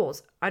your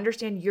goals,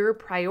 understand your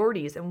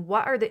priorities and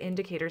what are the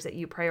indicators that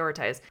you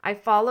prioritize. I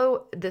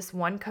follow this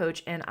one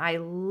coach and I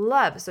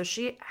love, so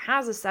she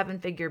has a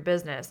 7-figure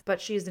business,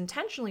 but she's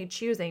intentionally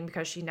choosing,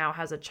 because she now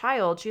has a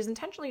child, she's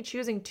intentionally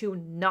choosing to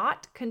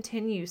not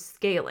continue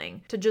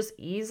scaling, to just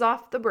ease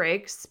off the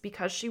brakes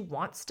because she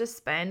wants to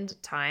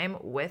spend time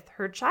with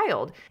her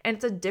child. And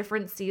it's a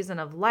different season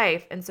of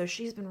life. And so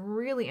she's been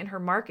really in her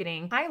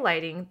marketing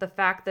highlighting the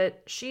fact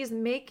that she's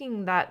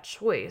making that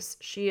choice.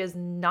 She is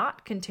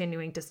not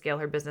continuing to scale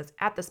her business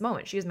at this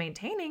moment. She is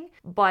maintaining,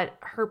 but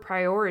her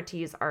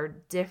priorities are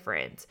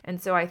different.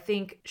 And so I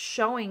think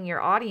showing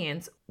your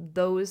audience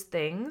those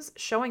things,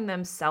 showing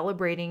them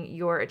celebrating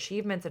your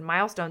achievements and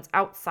milestones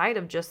outside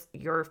of just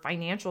your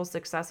financial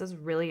success is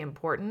really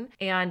important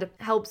and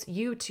helps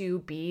you to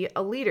be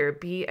a leader,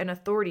 be an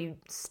authority,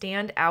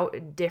 stand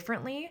out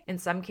differently in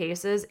some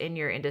cases in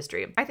your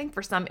industry. I think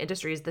for some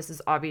industries, this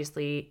is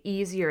obviously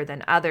easier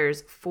than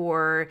others.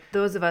 For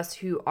those of us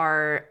who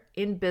are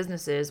in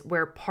businesses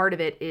where part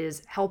of it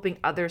is helping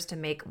others to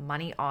make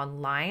money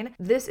online,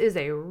 this is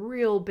a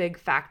real big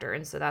factor.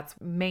 And so that's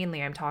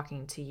mainly I'm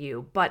talking to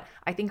you. But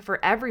I think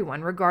for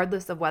everyone,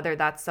 regardless of whether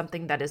that's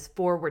something that is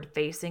forward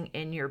facing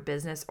in your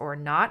business or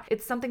not,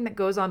 it's something that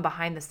goes on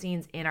behind the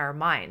scenes in our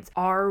minds.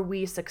 Are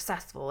we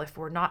successful if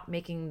we're not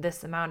making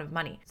this amount of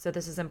money? So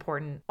this is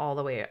important all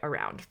the way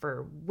around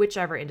for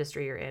whichever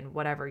industry you're in,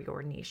 whatever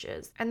your niche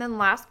is. And then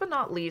last but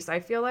not least, I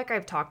feel like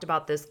I've talked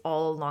about this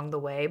all along the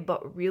way,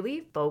 but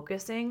really focusing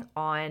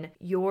on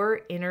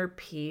your inner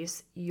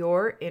peace,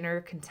 your inner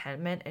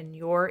contentment, and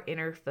your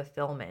inner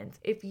fulfillment.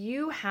 If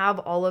you have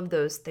all of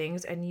those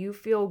things and you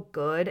feel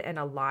good and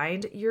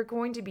aligned, you're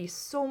going to be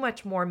so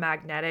much more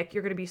magnetic.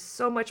 You're going to be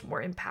so much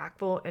more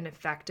impactful and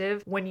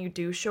effective when you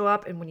do show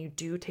up and when you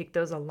do take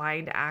those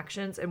aligned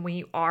actions and when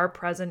you are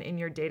present in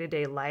your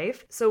day-to-day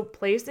life. So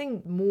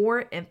placing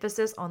more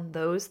emphasis on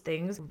those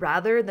things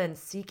rather than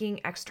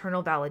seeking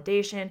external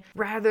validation,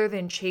 rather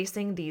than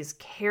chasing these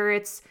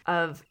carrots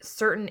of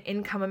certain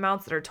income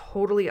amounts that are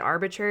totally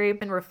arbitrary,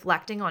 and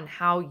reflecting on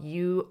how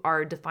you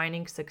are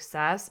defining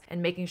success and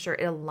making sure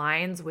it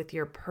aligns with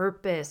your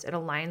purpose, it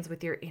aligns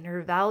with your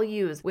inner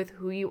values, with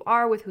who you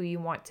are, with who you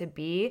want to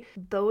be.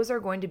 Those are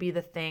going to be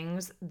the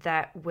things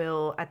that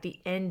will, at the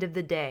end of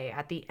the day,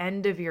 at the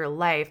end of your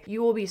life,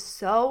 you will be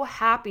so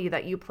happy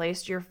that you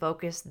placed your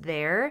focus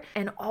there.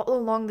 And all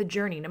along the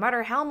journey, no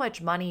matter how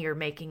much money you're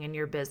making in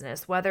your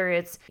business, whether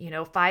it's,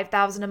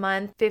 $5,000 a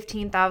month,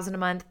 $15,000 a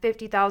month,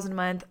 $50,000 a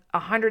month,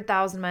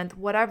 $100,000 a month,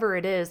 whatever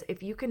it is,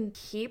 if you can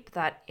keep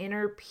that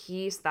inner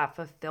peace, that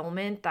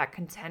fulfillment, that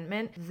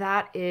contentment,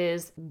 that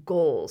is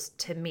goals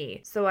to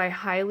me. So I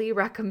highly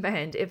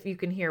recommend, if you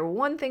can hear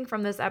one thing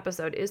from this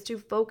episode, is to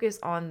focus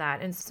on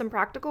that. And some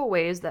practical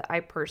ways that I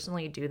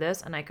personally do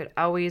this, and I could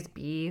always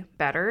be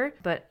better,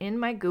 but in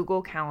my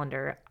Google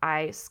Calendar,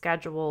 I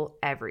schedule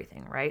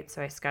everything, right?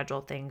 So I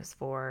schedule things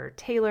for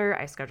Taylor,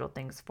 I schedule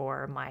things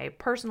for my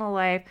personal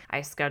life,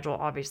 I schedule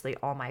obviously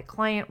all my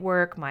client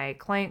work, my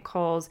client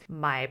calls,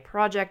 my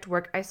project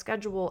work. I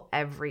schedule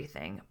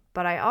everything,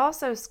 but I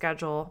also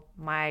schedule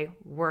my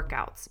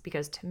workouts,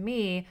 because to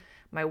me,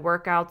 my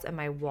workouts and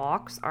my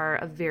walks are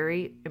a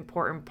very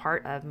important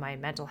part of my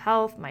mental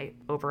health, my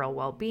overall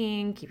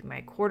well-being, keeping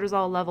my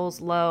cortisol levels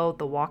low.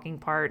 The walking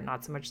part,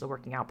 not so much the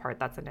working out part,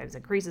 that sometimes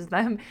increases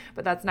them,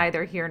 but that's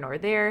neither here nor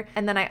there.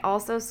 And then I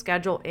also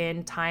schedule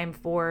in time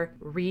for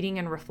reading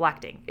and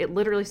reflecting. It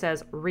literally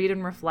says read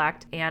and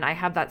reflect, and I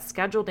have that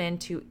scheduled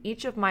into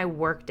each of my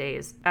work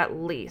days at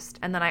least.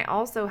 And then I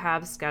also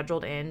have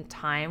scheduled in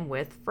time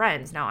with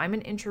friends. Now, I'm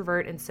an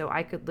introvert, and so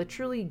I could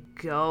literally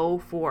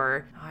go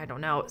for,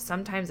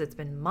 sometimes it's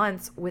been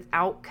months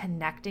without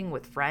connecting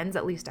with friends.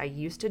 At least I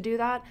used to do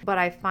that. But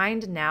I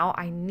find now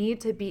I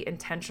need to be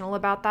intentional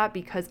about that,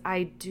 because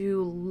I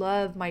do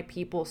love my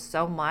people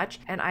so much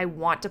and I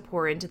want to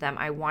pour into them.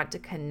 I want to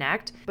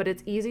connect, but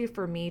it's easy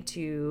for me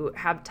to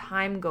have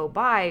time go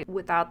by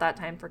without that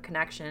time for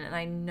connection. And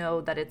I know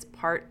that it's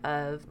part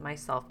of my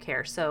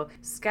self-care. So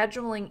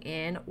scheduling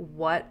in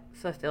what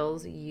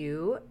fulfills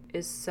you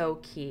is so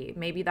key.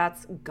 Maybe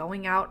that's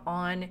going out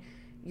on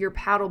your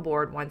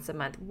paddleboard once a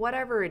month,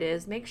 whatever it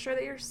is, make sure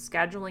that you're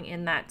scheduling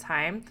in that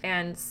time.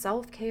 And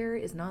self-care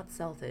is not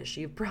selfish.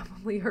 You've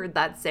probably heard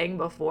that saying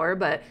before,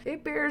 but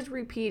it bears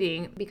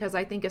repeating, because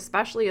I think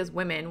especially as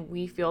women,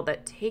 we feel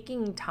that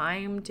taking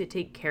time to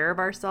take care of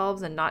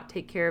ourselves and not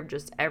take care of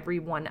just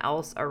everyone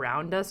else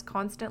around us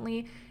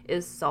constantly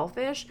is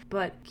selfish,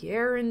 but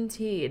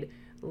guaranteed,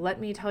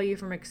 let me tell you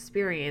from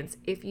experience,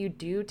 if you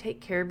do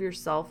take care of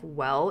yourself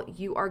well,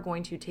 you are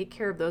going to take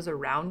care of those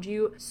around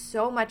you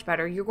so much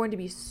better. You're going to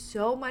be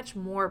so much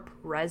more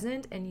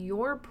present, and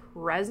your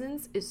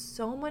presence is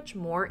so much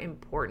more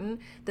important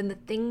than the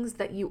things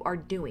that you are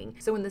doing.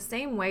 So in the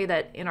same way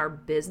that in our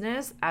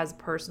business as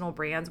personal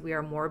brands, we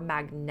are more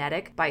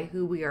magnetic by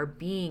who we are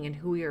being and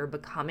who we are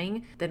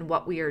becoming than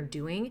what we are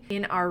doing,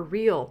 in our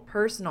real,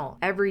 personal,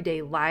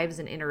 everyday lives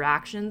and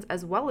interactions,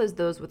 as well as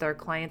those with our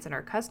clients and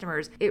our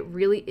customers, it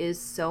really really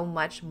is so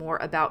much more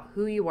about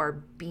who you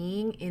are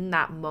being in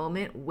that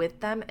moment with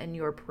them and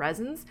your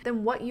presence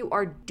than what you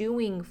are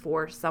doing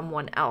for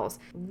someone else.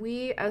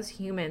 We as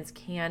humans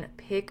can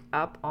pick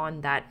up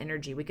on that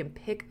energy. We can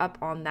pick up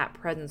on that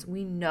presence.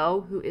 We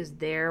know who is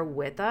there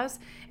with us,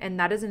 and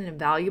that is an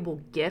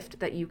invaluable gift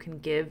that you can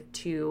give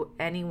to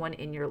anyone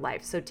in your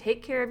life. So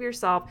take care of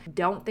yourself.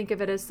 Don't think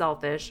of it as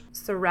selfish.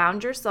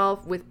 Surround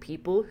yourself with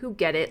people who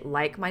get it,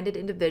 like-minded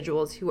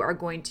individuals who are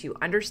going to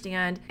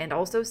understand and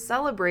also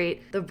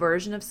celebrate the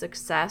version of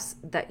success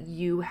that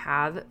you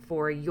have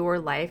for your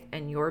life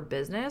and your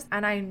business.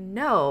 And I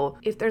know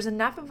if there's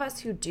enough of us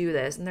who do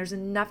this, and there's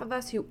enough of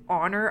us who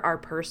honor our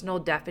personal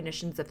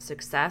definitions of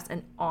success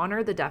and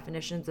honor the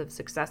definitions of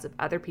success of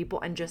other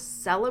people and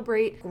just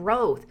celebrate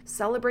growth,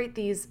 celebrate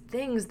these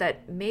things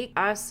that make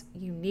us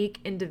unique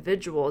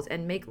individuals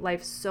and make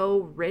life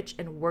so rich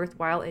and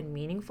worthwhile and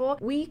meaningful,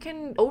 we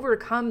can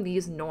overcome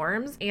these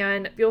norms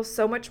and feel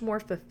so much more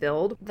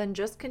fulfilled than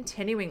just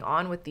continuing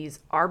on with these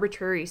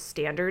arbitrary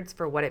standards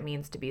for what it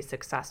means to be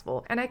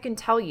successful. And I can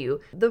tell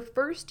you, the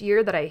first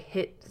year that I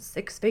hit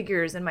 6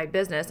 figures in my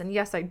business, and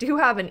yes, I do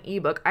have an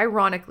ebook,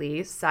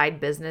 ironically, Side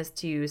Business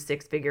to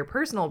 6-Figure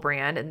Personal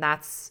Brand, and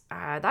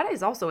that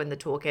is also in the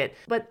toolkit.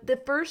 But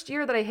the first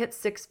year that I hit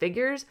 6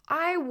 figures,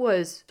 I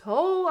was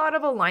so out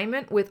of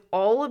alignment with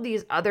all of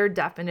these other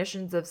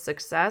definitions of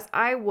success.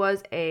 I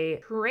was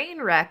a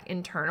train wreck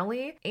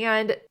internally.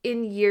 And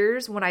in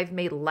years when I've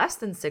made less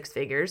than 6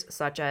 figures,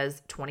 such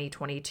as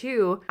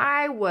 2022,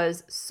 I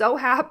was so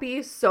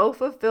happy, so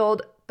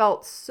fulfilled,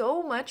 felt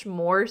so much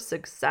more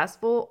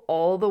successful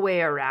all the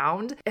way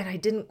around, and I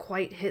didn't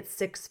quite hit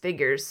 6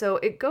 figures. So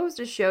it goes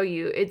to show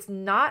you it's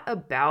not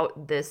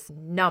about this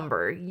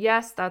number.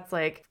 Yes, that's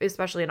like,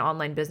 especially in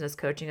online business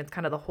coaching, it's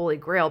kind of the holy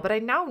grail, but I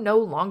now no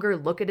longer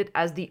look at it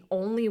as the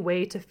only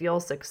way to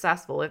feel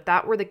successful. If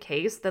that were the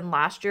case, then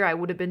last year I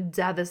would have been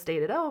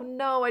devastated. Oh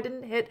no, I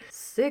didn't hit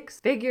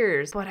 6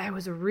 figures, but I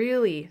was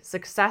really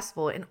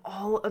successful in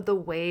all of the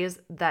ways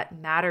that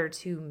matter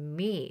to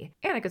me,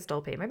 and I could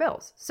still pay my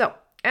bills. So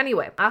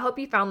anyway, I hope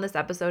you found this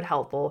episode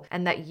helpful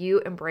and that you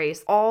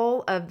embrace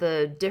all of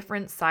the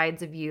different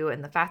sides of you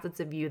and the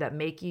facets of you that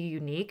make you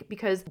unique,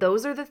 because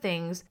those are the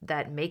things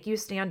that make you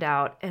stand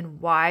out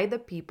and why the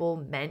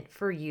people meant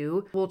for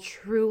you will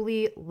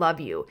truly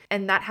love you.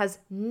 And that has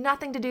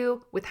nothing to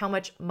do with how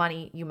much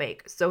money you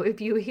make. So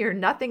if you hear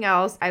nothing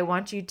else, I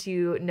want you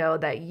to know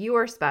that you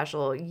are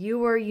special,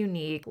 you are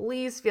unique.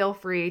 Please feel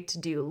free to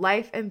do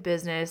life and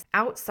business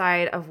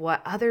outside of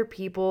what other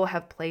people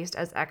have placed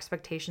as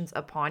expectations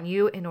upon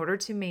you, in order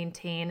to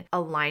maintain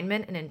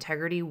alignment and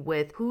integrity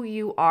with who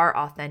you are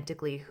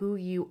authentically, who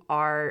you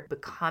are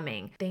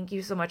becoming. Thank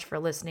you so much for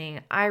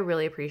listening. I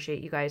really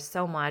appreciate you guys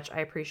so much.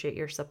 I appreciate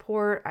your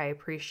support. I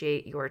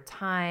appreciate your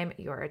time,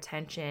 your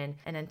attention.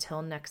 And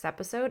until next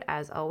episode,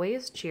 as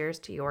always, cheers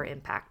to your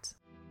impact.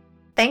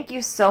 Thank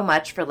you so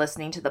much for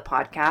listening to the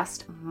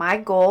podcast. My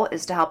goal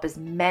is to help as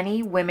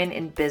many women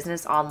in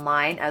business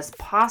online as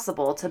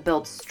possible to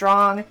build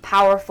strong,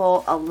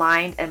 powerful,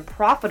 aligned, and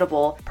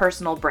profitable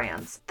personal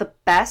brands. The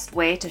best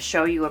way to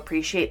show you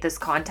appreciate this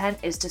content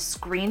is to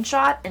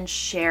screenshot and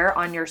share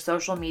on your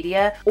social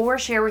media or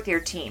share with your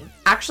team.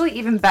 Actually,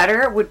 even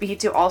better would be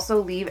to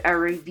also leave a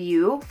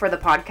review for the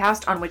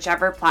podcast on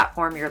whichever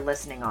platform you're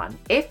listening on.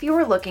 If you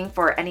are looking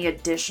for any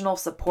additional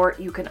support,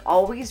 you can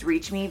always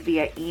reach me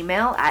via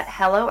email at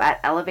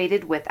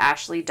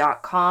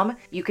hello@elevatedwithashley.com.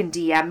 You can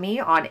DM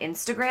me on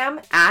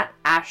Instagram at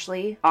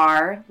Ashley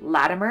R.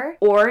 Latimer,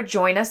 or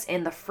join us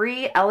in the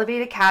free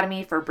Elevate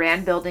Academy for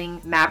Brand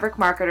Building, Maverick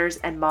Marketers,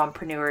 and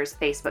Mompreneurs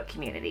Facebook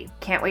community.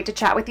 Can't wait to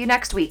chat with you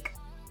next week.